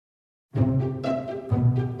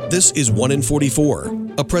This is 1 in 44,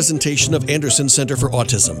 a presentation of Anderson Center for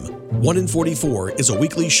Autism. 1 in 44 is a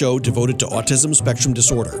weekly show devoted to autism spectrum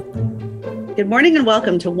disorder. Good morning and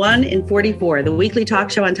welcome to 1 in 44, the weekly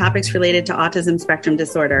talk show on topics related to autism spectrum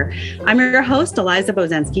disorder. I'm your host, Eliza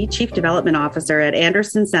Bozensky, Chief Development Officer at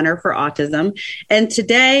Anderson Center for Autism. And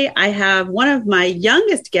today I have one of my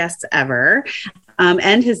youngest guests ever,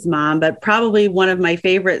 and his mom, but probably one of my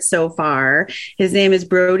favorites so far. His name is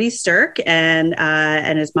Brody Stirk, and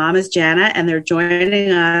his mom is Jana, and they're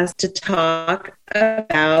joining us to talk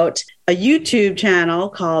about a YouTube channel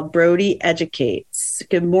called Brody Educates.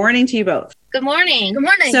 Good morning to you both. Good morning. Good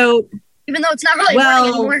morning. So, even though it's not really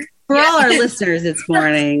morning anymore. For all our listeners, it's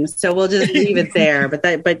morning, so we'll just leave it there.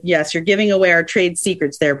 But yes, you're giving away our trade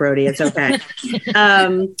secrets there, Brody. It's okay.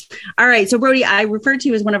 All right. So, Brody, I referred to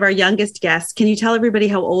you as one of our youngest guests. Can you tell everybody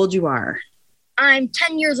how old you are? I'm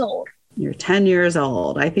 10 years old. You're 10 years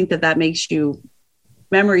old. I think that makes you,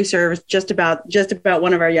 memory serves, just about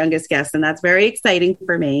one of our youngest guests. And that's very exciting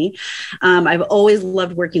for me. I've always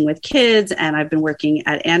loved working with kids, and I've been working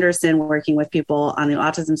at Anderson, working with people on the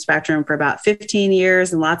autism spectrum for about 15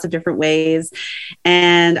 years in lots of different ways.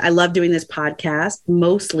 And I love doing this podcast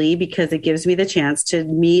mostly because it gives me the chance to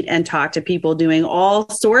meet and talk to people doing all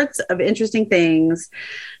sorts of interesting things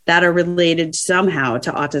that are related somehow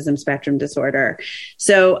to autism spectrum disorder.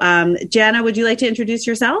 So, Jana, would you like to introduce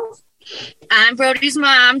yourself? I'm Brody's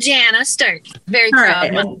mom, Jana Stirk. Very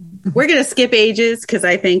proud. Right. We're going to skip ages because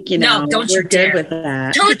I think, we're good with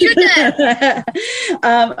that. Don't you dare.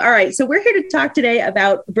 All right. So we're here to talk today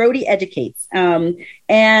about Brody Educates. And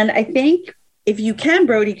I think if you can,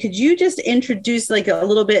 Brody, could you just introduce a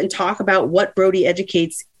little bit and talk about what Brody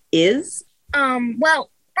Educates is? Well,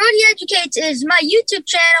 Brody Educates is my YouTube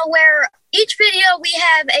channel where each video we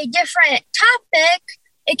have a different topic.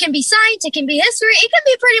 It can be science, it can be history, it can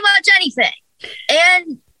be pretty much anything.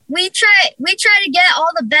 And we try to get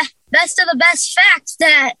all the best of the best facts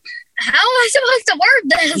that, how am I supposed to word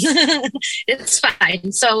this? It's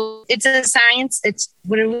fine. So it's a science,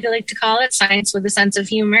 what do we like to call it? Science with a sense of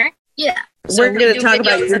humor. Yeah. So we're going to talk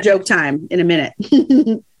about your joke time in a minute.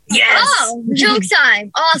 Yes. Oh, joke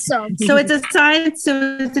time. Awesome. So it's it's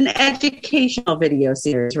an educational video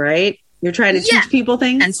series, right? You're trying to teach people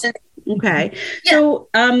things? Okay. Yeah. So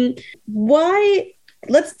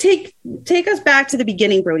let's take us back to the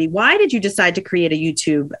beginning, Brody. Why did you decide to create a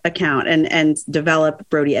YouTube account and develop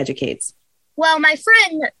Brody Educates? Well, my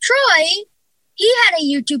friend Troy, he had a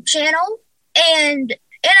YouTube channel and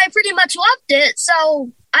I pretty much loved it.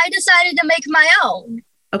 So I decided to make my own.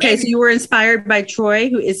 Okay. So you were inspired by Troy.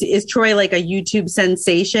 Who is Troy like a YouTube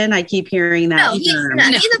sensation? I keep hearing that. No,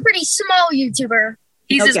 he's a pretty small YouTuber.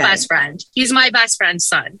 He's his best friend. He's my best friend's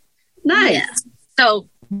son. Nice. Yeah. So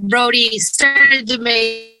Brody started to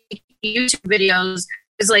make YouTube videos.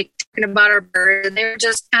 It was like talking about our bird. They were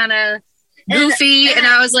just kind of goofy. And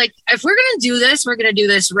I was like, if we're going to do this, we're going to do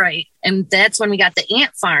this right. And that's when we got the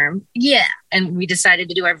ant farm. Yeah. And we decided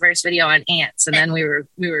to do our first video on ants. And then we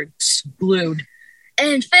were glued.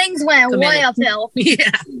 And things went way uphill. Yeah.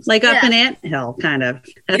 Like up an anthill, kind of.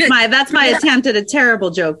 That's my attempt at a terrible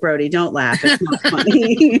joke, Brody. Don't laugh. It's not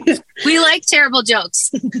funny. We like terrible jokes.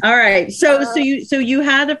 All right. So you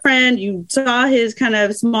had a friend, you saw his kind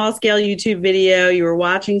of small scale YouTube video, you were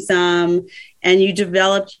watching some, and you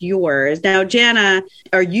developed yours. Now, Jana,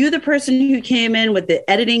 are you the person who came in with the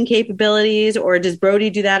editing capabilities, or does Brody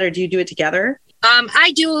do that, or do you do it together?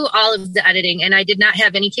 I do all of the editing, and I did not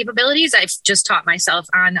have any capabilities. I've just taught myself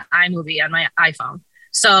on iMovie on my iPhone.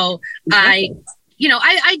 So I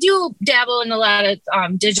do dabble in a lot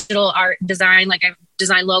of digital art design. Like I've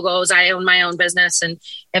designed logos. I own my own business and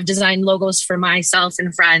have designed logos for myself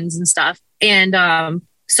and friends and stuff. And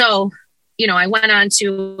so I went on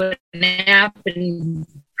to an app and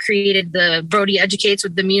created the Brody Educates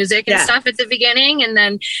with the music and stuff at the beginning. And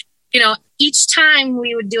then, each time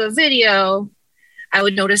we would do a video, I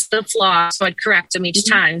would notice the flaws, so I'd correct them each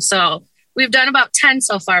time. So we've done about 10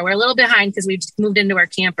 so far. We're a little behind because we've moved into our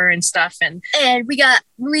camper and stuff. And we got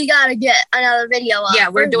to get another video up. Yeah,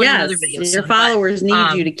 we're doing another video. Your followers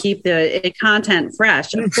need you to keep the content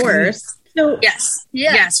fresh, of course. So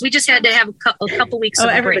yes. We just had to have a couple weeks of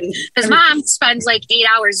a break. Because Mom spends like 8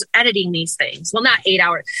 hours editing these things. Well, not 8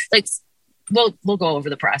 hours. Like we'll go over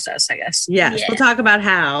the process, I guess. Yes, we'll talk about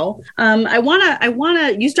how. I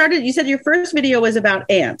wanna. You said your first video was about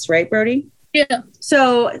ants, right, Brody? Yeah.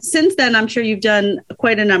 So since then, I'm sure you've done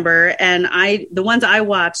quite a number. And the ones I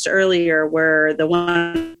watched earlier were the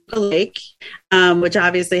one Lake, which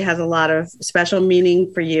obviously has a lot of special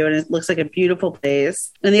meaning for you. And it looks like a beautiful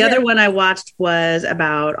place. And the other one I watched was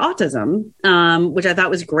about autism, which I thought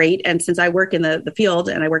was great. And since I work in the field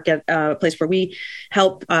and I work at a place where we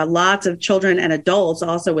help lots of children and adults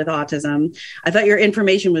also with autism, I thought your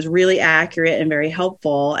information was really accurate and very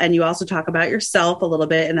helpful. And you also talk about yourself a little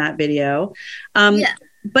bit in that video.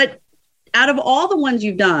 But out of all the ones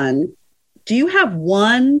you've done, do you have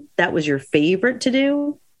one that was your favorite to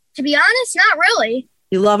do? To be honest, not really.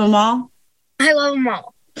 You love them all? I love them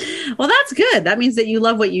all. Well, that's good. That means that you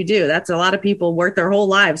love what you do. That's a lot of people work their whole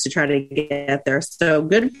lives to try to get there. So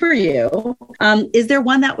good for you. Is there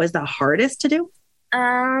one that was the hardest to do?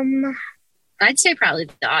 I'd say probably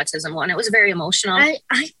the autism one. It was very emotional. I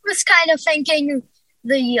was kind of thinking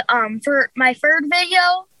for my third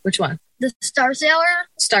video. Which one? The Star Sailor.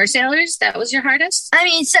 Star Sailors? That was your hardest?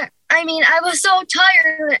 I was so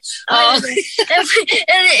tired.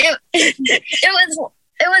 It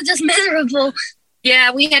was just miserable.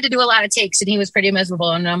 Yeah, we had to do a lot of takes and he was pretty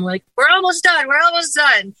miserable. And I'm like, we're almost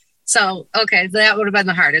done. So, okay, that would have been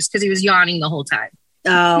the hardest because he was yawning the whole time.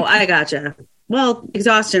 Oh, I gotcha. Well,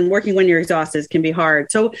 exhaustion, working when you're exhausted can be hard.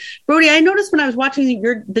 So, Brody, I noticed when I was watching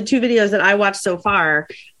the two videos that I watched so far,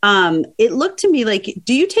 it looked to me like,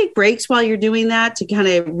 do you take breaks while you're doing that to kind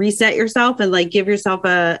of reset yourself and like give yourself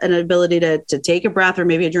an ability to take a breath or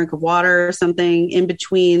maybe a drink of water or something in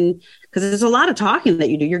between? Because there's a lot of talking that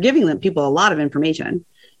you do. You're giving them people a lot of information.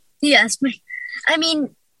 Yes. Because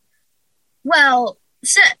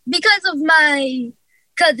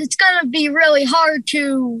it's going to be really hard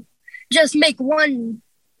to just make one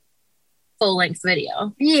full-length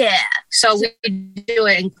video. Yeah. So we do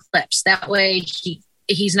it in clips. That way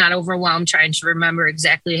he's not overwhelmed trying to remember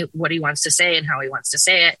exactly what he wants to say and how he wants to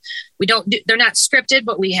say it. They're not scripted,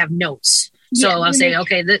 but we have notes. So I'll say,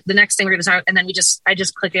 okay, the next thing we're going to start, and then I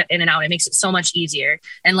just click it in and out. It makes it so much easier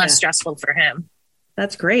and less stressful for him.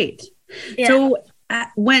 That's great. Yeah. So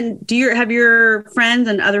have your friends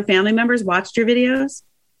and other family members watched your videos?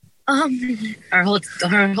 Our whole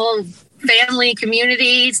family,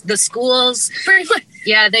 communities, the schools.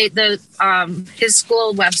 Yeah, his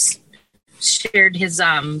school shared his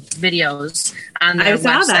videos on their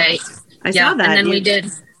website. I saw that. And then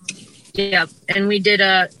we did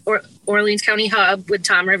Orleans County Hub with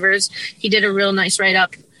Tom Rivers. He did a real nice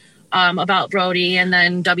write-up about Brody, and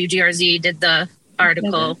then WGRZ did the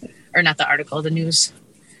article, or not the article, the news.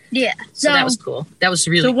 Yeah. So that was cool. That was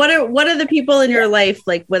really So what are the people in your life,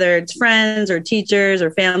 like whether it's friends or teachers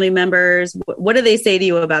or family members, what do they say to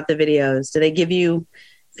you about the videos? Do they give you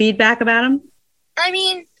feedback about them?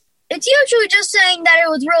 It's usually just saying that it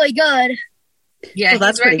was really good. Yeah, well,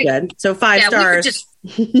 that's pretty good. So 5 stars.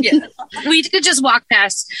 We could just walk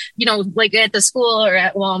past, like at the school or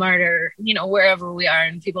at Walmart or, wherever we are.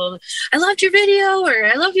 And people, I loved your video, or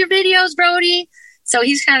I love your videos, Brody. So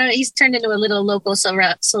he's turned into a little local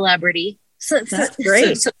celebrity. That's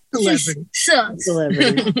great. Celebrity.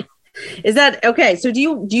 Is that okay? So do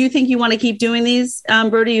you think you want to keep doing these,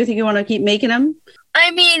 Brody? You think you want to keep making them?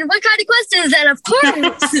 What kind of question is that? Of course.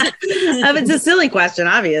 It's a silly question,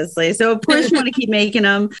 obviously. So of course you want to keep making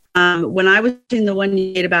them. When I was doing the one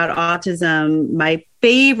you made about autism, my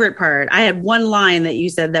favorite part, I had one line that you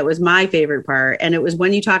said that was my favorite part. And it was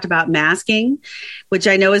when you talked about masking, which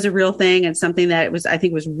I know is a real thing and something that I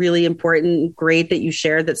think was really important. Great that you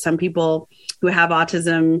shared that some people who have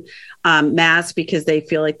autism mask because they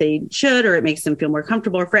feel like they should, or it makes them feel more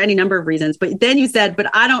comfortable, or for any number of reasons. But then you said, but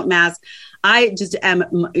I don't mask. I just am,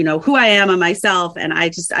 who I am and myself. And I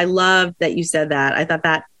love that you said that. I thought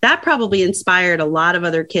that probably inspired a lot of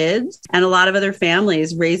other kids and a lot of other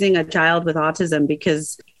families raising a child with autism,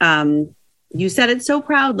 because you said it so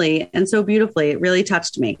proudly and so beautifully. It really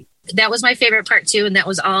touched me. That was my favorite part too. And that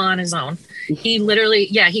was all on his own. He literally,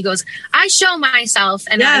 he goes, I show myself.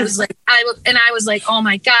 And I was like, oh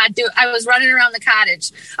my God, dude, I was running around the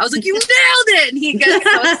cottage. I was like, you nailed it. And he got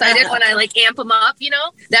so excited when I amp him up,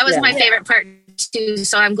 that was my favorite part too.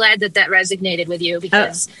 So I'm glad that resonated with you,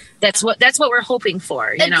 because that's what we're hoping for.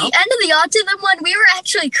 At the end of the autism one, we were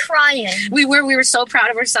actually crying. We were so proud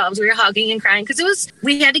of ourselves. We were hugging and crying because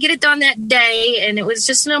we had to get it done that day, and it was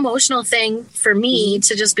just an emotional thing for me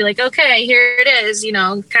to just be like, okay, here it is,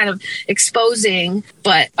 kind of exposing.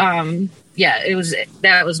 But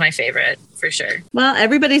that was my favorite for sure. Well,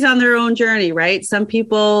 everybody's on their own journey, right? Some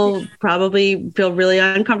people probably feel really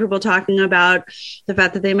uncomfortable talking about the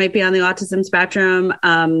fact that they might be on the autism spectrum.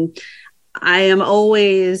 I am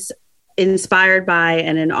always inspired by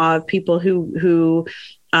and in awe of people who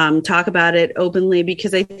talk about it openly,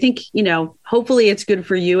 because I think, hopefully it's good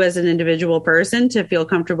for you as an individual person to feel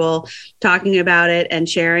comfortable talking about it and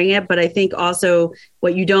sharing it. But I think also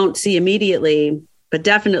what you don't see immediately, but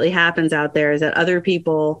definitely happens out there, is that other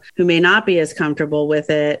people who may not be as comfortable with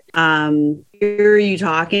it, hear you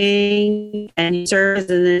talking and you serve as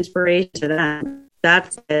an inspiration to them.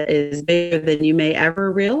 That is bigger than you may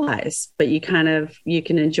ever realize, but you can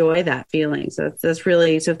enjoy that feeling. So that's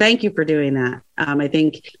really, so thank you for doing that. I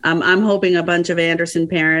think I'm hoping a bunch of Anderson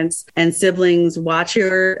parents and siblings watch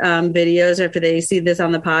your videos after they see this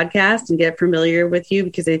on the podcast and get familiar with you,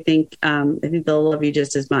 because I think they'll love you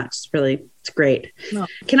just as much. It's great. No.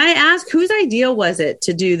 Can I ask, whose idea was it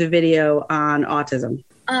to do the video on autism?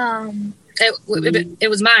 It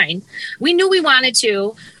was mine. We knew we wanted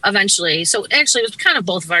to eventually. So actually, it was kind of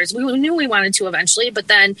both of ours. We knew we wanted to eventually, but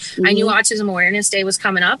then I knew Autism Awareness Day was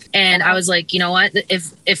coming up, and I was like, you know what?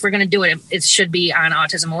 If we're going to do it, it should be on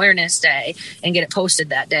Autism Awareness Day and get it posted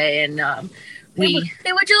that day. And Hey,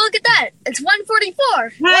 would you look at that? It's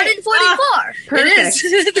 144. 1 in 44. Perfect.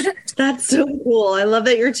 It is. That's so cool. I love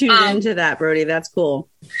that you're tuned into that, Brody. That's cool.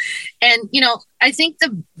 And I think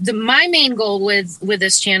my main goal with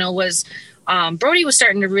this channel was, Brody was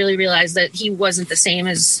starting to really realize that he wasn't the same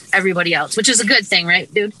as everybody else, which is a good thing,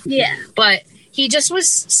 right, dude? Yeah. But he just was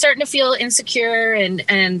starting to feel insecure,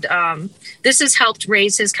 and this has helped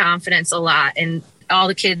raise his confidence a lot. And all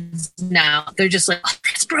the kids now, they're just like, oh,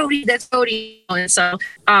 that's Brody. And so,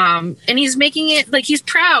 and he's making it like he's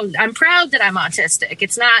proud. I'm proud that I'm autistic.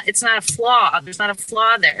 It's not a flaw. There's not a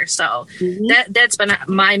flaw there. So that's been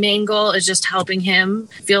my main goal, is just helping him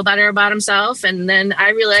feel better about himself. And then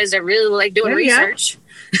I realized I really like doing research.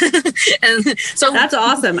 And so that's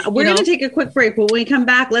awesome. We're going to take a quick break, but when we come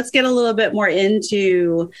back, let's get a little bit more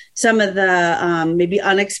into some of the maybe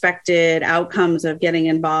unexpected outcomes of getting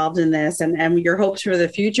involved in this, and your hopes for the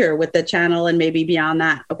future with the channel and maybe beyond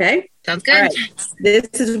that. Okay. Sounds good. All right. This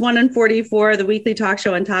is 1 in 44, the weekly talk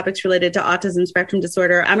show on topics related to autism spectrum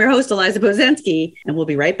disorder. I'm your host, Eliza Bozensky, and we'll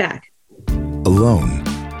be right back. Alone,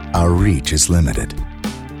 our reach is limited.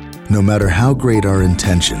 No matter how great our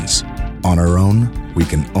intentions, on our own, we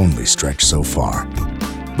can only stretch so far.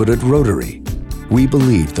 But at Rotary, we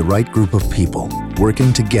believe the right group of people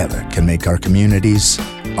working together can make our communities,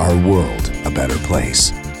 our world, a better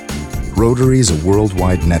place. Rotary is a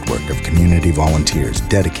worldwide network of community volunteers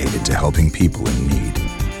dedicated to helping people in need.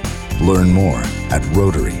 Learn more at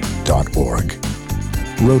Rotary.org.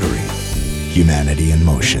 Rotary, humanity in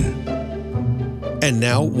motion. And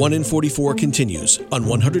now, 1 in 44 continues on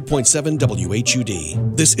 100.7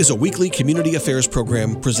 WHUD. This is a weekly community affairs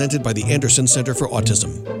program presented by the Anderson Center for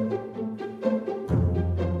Autism.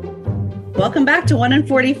 Welcome back to 1 in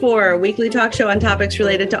 44, a weekly talk show on topics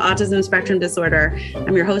related to autism spectrum disorder.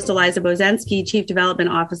 I'm your host, Eliza Bozensky, Chief Development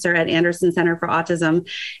Officer at Anderson Center for Autism.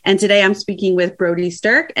 And today I'm speaking with Brody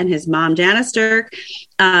Stirk and his mom, Jana Stirk,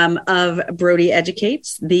 of Brody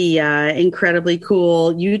Educates, the incredibly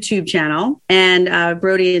cool YouTube channel. And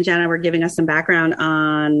Brody and Jana were giving us some background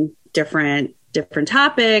on different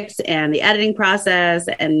topics and the editing process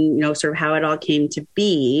and, sort of how it all came to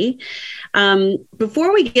be.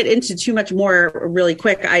 Before we get into too much more really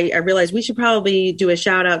quick, I realize we should probably do a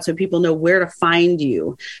shout out so people know where to find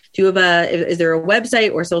you. Do you have is there a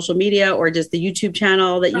website or social media or just the YouTube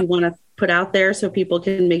channel that you want to put out there so people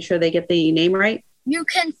can make sure they get the name right? You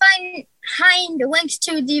can find links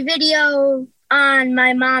to the video on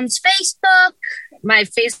my mom's Facebook. My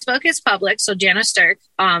Facebook is public, so Jana Stirk.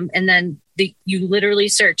 And then you literally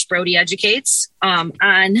search Brody Educates on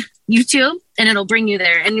YouTube, and it'll bring you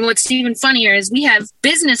there. And what's even funnier is we have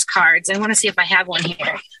business cards. I want to see if I have one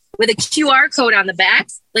here with a QR code on the back,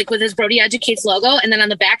 like with his Brody Educates logo. And then on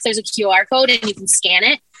the back, there's a QR code, and you can scan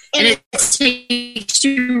it, and it takes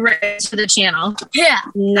you right to the channel. Yeah,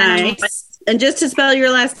 nice. And just to spell your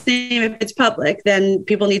last name, if it's public, then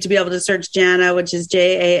people need to be able to search Jana, which is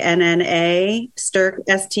Janna, Stirk,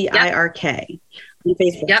 Stirk, on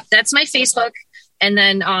Facebook. Yep, that's my Facebook. And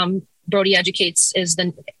then Brody Educates is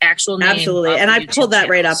the actual name. Absolutely. And I pulled that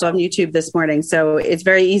right up on YouTube this morning. So it's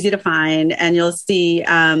very easy to find. And you'll see,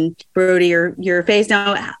 Brody, your face.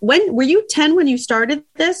 Now, were you 10 when you started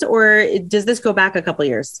this, or does this go back a couple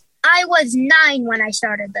years? I was 9 when I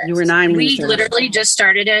started this. You were 9 when you started. We literally just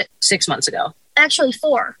started it 6 months ago. Actually,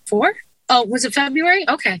 4. 4? Oh, was it February?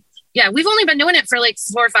 Okay. Yeah, we've only been doing it for like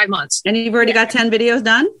 4 or 5 months. And you've already got 10 videos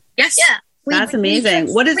done? Yes. Yeah. That's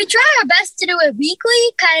amazing. We try our best to do it weekly,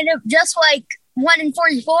 kind of just like 1 in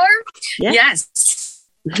 44. Yeah. Yes.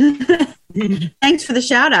 Thanks for the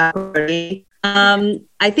shout out, Brody.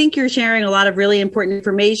 I think you're sharing a lot of really important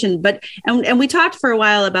information, and we talked for a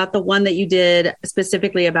while about the one that you did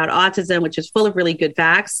specifically about autism, which is full of really good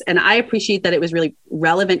facts. And I appreciate that it was really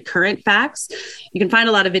relevant current facts. You can find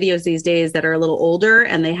a lot of videos these days that are a little older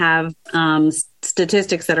and they have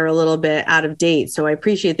statistics that are a little bit out of date. So I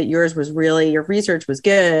appreciate that your research was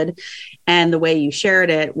good, and the way you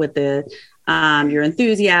shared it with your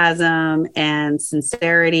enthusiasm and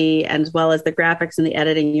sincerity, as well as the graphics and the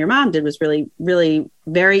editing your mom did was really, really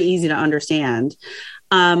very easy to understand.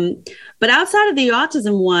 But outside of the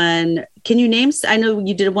autism one, can you name, I know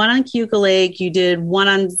you did one on Keuka Lake, you did one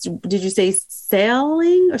on, did you say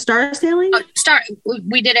sailing or star sailing?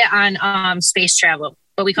 We did it on space travel,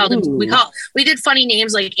 but we did funny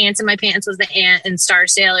names like Ants in My Pants was the ant, and Star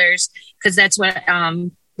Sailors, because that's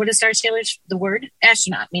what is Star Sailors? The word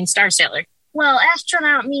astronaut means star sailor. Well,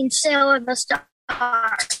 astronaut means sailor of the stars.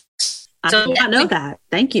 I did not know that.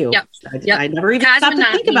 Thank you. Yep. I never even stopped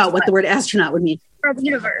to think about what the word astronaut would mean. Of the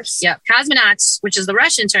universe. Yeah. Cosmonauts, which is the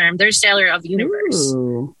Russian term, they're sailor of the universe.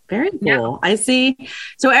 Ooh, very cool. Yeah. I see.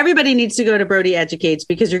 So everybody needs to go to Brody Educates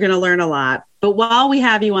because you're going to learn a lot. But while we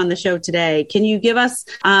have you on the show today, can you give us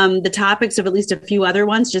the topics of at least a few other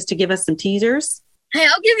ones just to give us some teasers? Hey,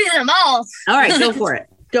 I'll give you them all. All right, go for it.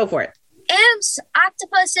 Go for it. Ants,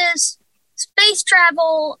 octopuses, space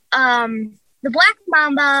travel, the Black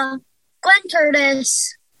Mamba, Glenn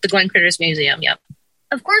Curtis. The Glenn Curtis Museum, yep.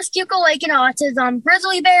 Of course, Keuka Lake and autism,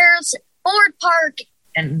 grizzly bears, Ford Park.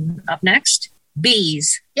 And up next,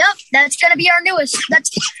 bees. Yep, that's going to be our newest.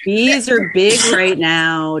 Bees are big right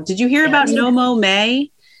now. Did you hear about No Mow May?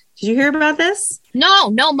 Did you hear about this?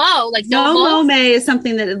 No mow. Like No Mow May is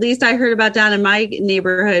something that at least I heard about down in my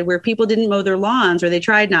neighborhood, where people didn't mow their lawns, or they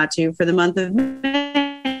tried not to, for the month of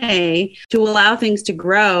May, to allow things to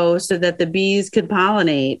grow so that the bees could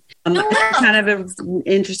pollinate. Kind of an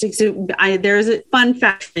interesting. So there's a fun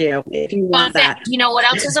fact for you if you want that. You know what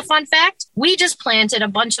else is a fun fact? We just planted a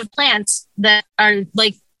bunch of plants that are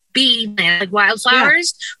like bee plants, like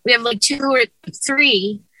wildflowers. Yeah. We have like 2 or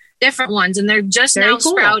 3 different ones, and they're just very now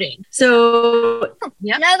cool. Sprouting. So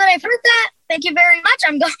now that I've heard that, thank you very much.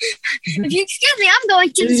 I'm going. If you excuse me, I'm going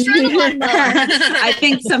to destroy the lawnmower. I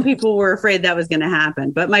think some people were afraid that was going to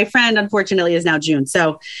happen, but my friend, unfortunately, is now June.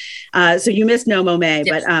 So you missed No Mow May,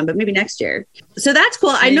 yes. But maybe next year. So that's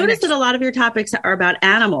cool. I noticed that a lot of your topics are about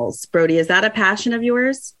animals. Brody, is that a passion of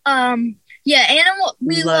yours? Yeah, animal.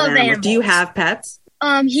 We love animals. Do you have pets?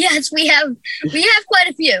 Yes, we have quite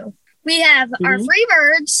a few. We have our 3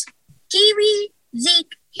 birds, Kiwi,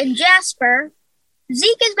 Zeke, and Jasper.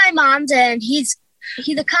 Zeke is my mom's, and he's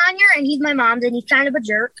a conure, and he's my mom's, and he's kind of a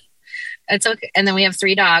jerk. It's okay. And then we have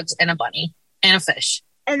 3 dogs and a bunny and a fish.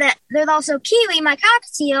 And there's also Kiwi, my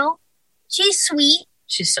cockatiel. She's sweet.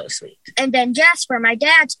 She's so sweet. And then Jasper, my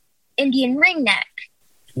dad's Indian ringneck.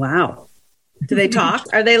 Wow. Do they talk?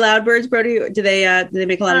 Are they loud birds, Brody? Do they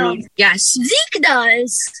make a lot of noise? Yes. Zeke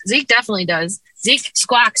does. Zeke definitely does. Zeke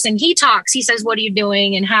squawks and he talks. He says, "What are you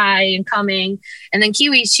doing?" and "Hi" and "Coming." And then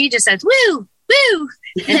Kiwi, she just says, "Woo, woo,"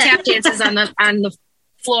 and tap dances on the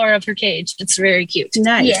floor of her cage. It's very cute.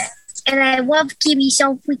 Nice. Yeah. And I love Kiwi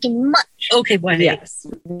so freaking much. Okay, boy. Yes.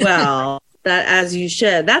 Well, that as you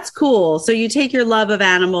should. That's cool. So you take your love of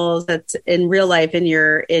animals that's in real life in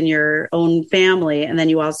your own family, and then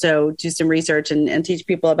you also do some research and teach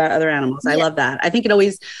people about other animals. Yeah. I love that. I think it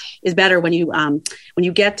always is better when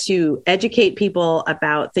you get to educate people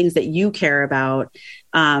about things that you care about.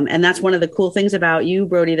 And that's one of the cool things about you,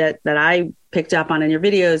 Brody, that I picked up on in your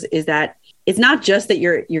videos, is that it's not just that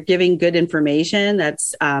you're giving good information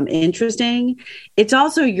that's interesting. It's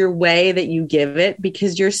also your way that you give it,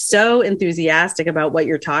 because you're so enthusiastic about what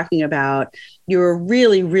you're talking about. You're a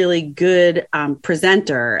really, really good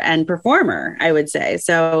presenter and performer, I would say.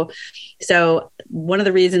 So one of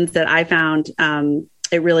the reasons that I found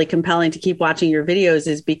it really compelling to keep watching your videos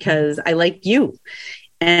is because I like you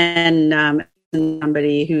and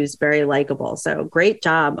somebody who's very likable. So great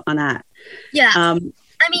job on that. Yeah.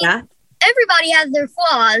 Yeah. Everybody has their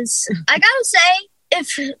flaws. I gotta say, if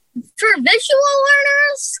for visual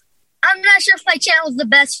learners, I'm not sure if my channel is the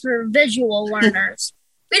best for visual learners.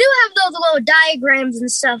 We do have those little diagrams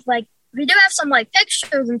and stuff, like we do have some like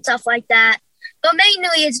pictures and stuff like that, but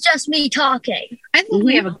mainly it's just me talking. I think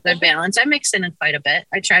we have a good balance. I mix in quite a bit.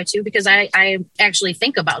 I try to, because I actually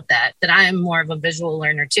think about that I am more of a visual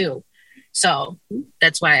learner too. So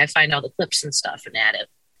that's why I find all the clips and stuff and add it.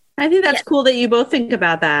 I think that's cool that you both think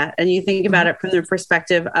about that, and you think about it from the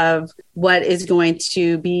perspective of what is going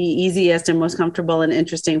to be easiest and most comfortable and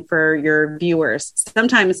interesting for your viewers.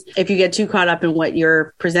 Sometimes if you get too caught up in what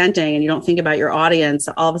you're presenting and you don't think about your audience,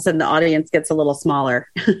 all of a sudden the audience gets a little smaller.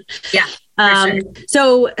 Yeah.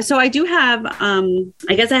 So I do have,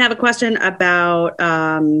 I guess I have a question about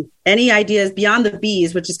any ideas beyond the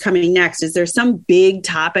bees, which is coming next. Is there some big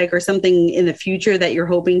topic or something in the future that you're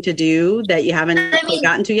hoping to do that you haven't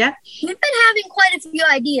gotten to yet? We've been having quite a few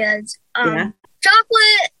ideas.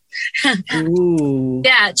 Chocolate. Ooh.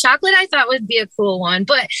 Yeah, chocolate I thought would be a cool one.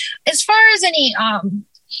 But as far as any,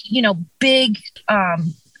 big,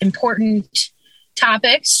 important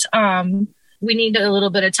topics, we need a little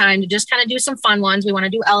bit of time to just kind of do some fun ones. We want to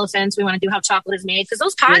do elephants. We want to do how chocolate is made because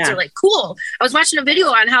those pods are like cool. I was watching a video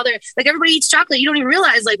on how they're like everybody eats chocolate. You don't even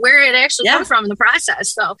realize like where it actually comes from in the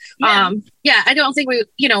process. So, I don't think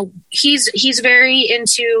he's very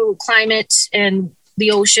into climate and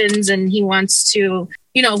the oceans, and he wants to,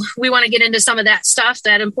 we want to get into some of that stuff,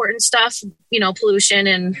 that important stuff, pollution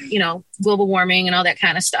and, global warming and all that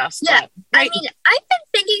kind of stuff. Yeah. But, I've been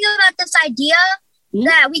thinking about this idea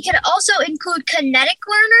that we could also include kinetic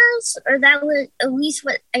learners, or that was at least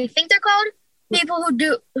what I think they're called. People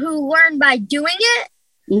who learn by doing it.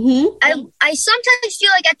 Mm-hmm. I sometimes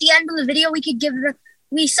feel like at the end of the video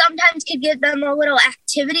we sometimes could give them a little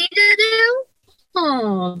activity to do.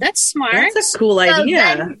 Oh, that's smart. That's a cool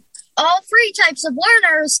idea. All three types of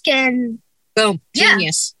learners can. Boom.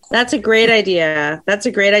 Genius. That's a great idea.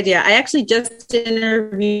 I actually just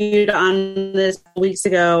interviewed on this weeks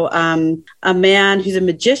ago a man who's a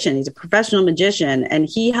magician. He's a professional magician, and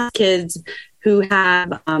he has kids who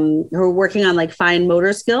are working on like fine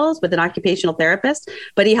motor skills with an occupational therapist,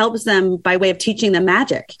 but he helps them by way of teaching them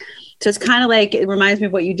magic. So it's kind of like, it reminds me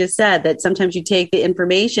of what you just said, that sometimes you take the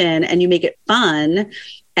information and you make it fun.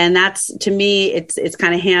 And that's, to me, it's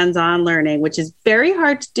kind of hands-on learning, which is very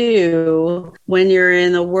hard to do when you're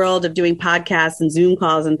in the world of doing podcasts and Zoom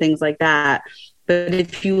calls and things like that. But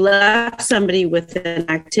if you left somebody with an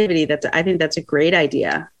activity, I think that's a great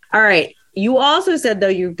idea. All right. You also said, though,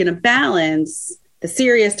 you're going to balance the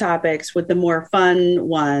serious topics with the more fun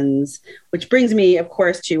ones, which brings me, of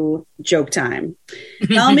course, to joke time.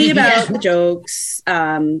 Tell me about the jokes.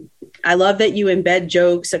 I love that you embed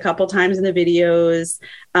jokes a couple times in the videos,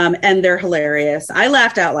 and they're hilarious. I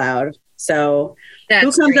laughed out loud. So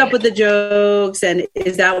who comes up with the jokes, and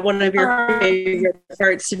is that one of your favorite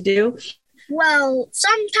parts to do? Well,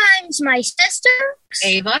 sometimes my sister.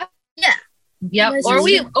 Ava? Yeah. Yep.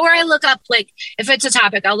 Or I look up, like, if it's a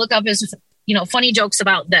topic, I'll look up funny jokes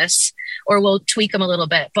about this, or we'll tweak them a little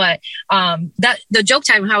bit. But the joke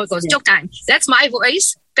time, how it goes, joke time, that's my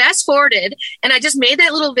voice fast forwarded. And I just made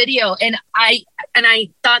that little video, and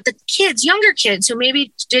I thought the younger kids who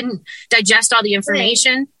maybe didn't digest all the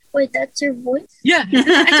information. Wait, that's your voice? Yeah.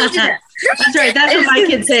 I told you that. That's right. That's what my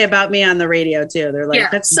kids say about me on the radio too. They're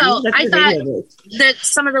like, that's I thought that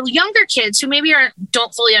some of the younger kids who maybe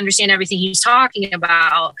don't fully understand everything he's talking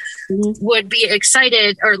about would be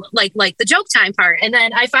excited, or like the joke time part. And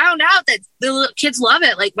then I found out that the little kids love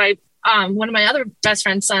it. Like my one of my other best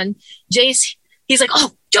friend's son, Jace, he's like,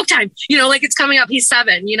 oh, joke time, like it's coming up. He's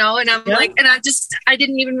 7, and I'm like, and I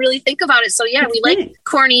didn't even really think about it. So yeah, we like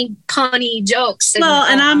corny, punny jokes. And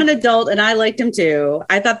I'm an adult, and I liked them too.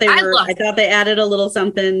 I thought they added a little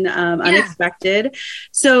something unexpected.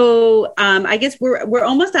 So I guess we're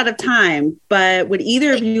almost out of time, but would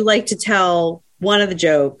either of you like to tell one of the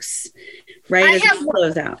jokes? Right, I have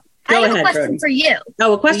close out. Go ahead, a question Brody. For you.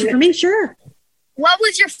 Oh, a question for me? Sure. What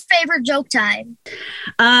was your favorite joke time?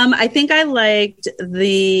 I think I liked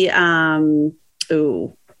the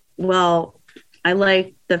I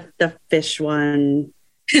liked the fish one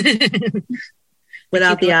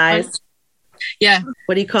without the eyes. Yeah.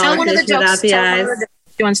 What do you call it? Without the eyes.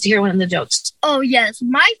 He wants to hear one of the jokes. Oh yes,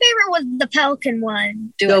 my favorite was the pelican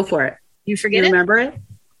one. Go for it. You forget it? Remember it?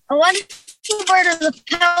 A wonderful bird of the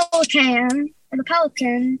pelican, or the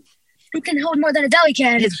pelican. Who can hold more than a deli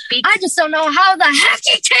can? His beak. I just don't know how the heck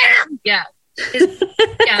he can. Yeah.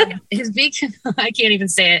 His beak. I can't even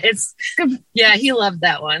say it. He loved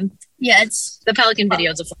that one. Yeah, it's the Pelican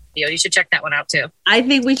video is a fun video. You should check that one out too. I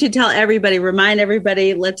think we should remind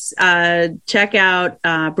everybody, let's check out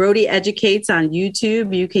Brody Educates on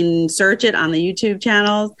YouTube. You can search it on the YouTube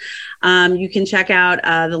channels. You can check out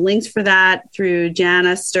the links for that through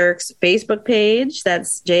Jana Stirk's Facebook page.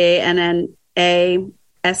 That's JANNA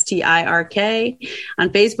STIRK on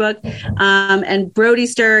Facebook. And Brody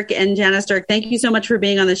Stirk and Jana Stirk, thank you so much for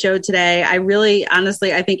being on the show today. I really,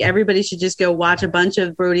 honestly, I think everybody should just go watch a bunch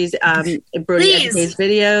of Brody's Brody Educates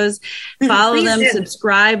videos. Follow them,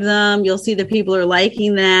 subscribe them. You'll see the people are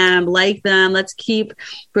liking them, like them. Let's keep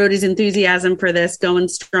Brody's enthusiasm for this going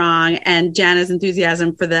strong, and Jana's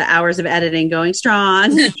enthusiasm for the hours of editing going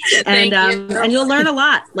strong. And you'll learn a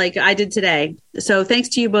lot like I did today. So thanks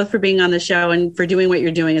to you both for being on the show and for doing what you're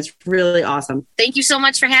you're doing. It's really awesome. Thank you so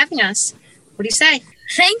much for having us. What do you say?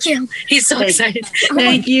 Thank you. He's so excited.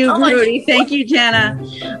 Thank you, Rudy. Thank you, Jana.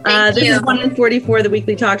 This is 1 in 44, the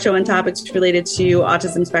weekly talk show on topics related to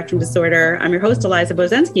autism spectrum disorder. I'm your host, Eliza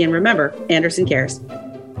Bozensky, and remember, Anderson cares.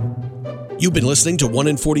 You've been listening to 1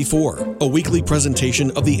 in 44, a weekly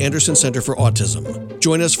presentation of the Anderson Center for Autism.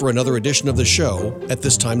 Join us for another edition of the show at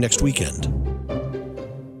this time next weekend.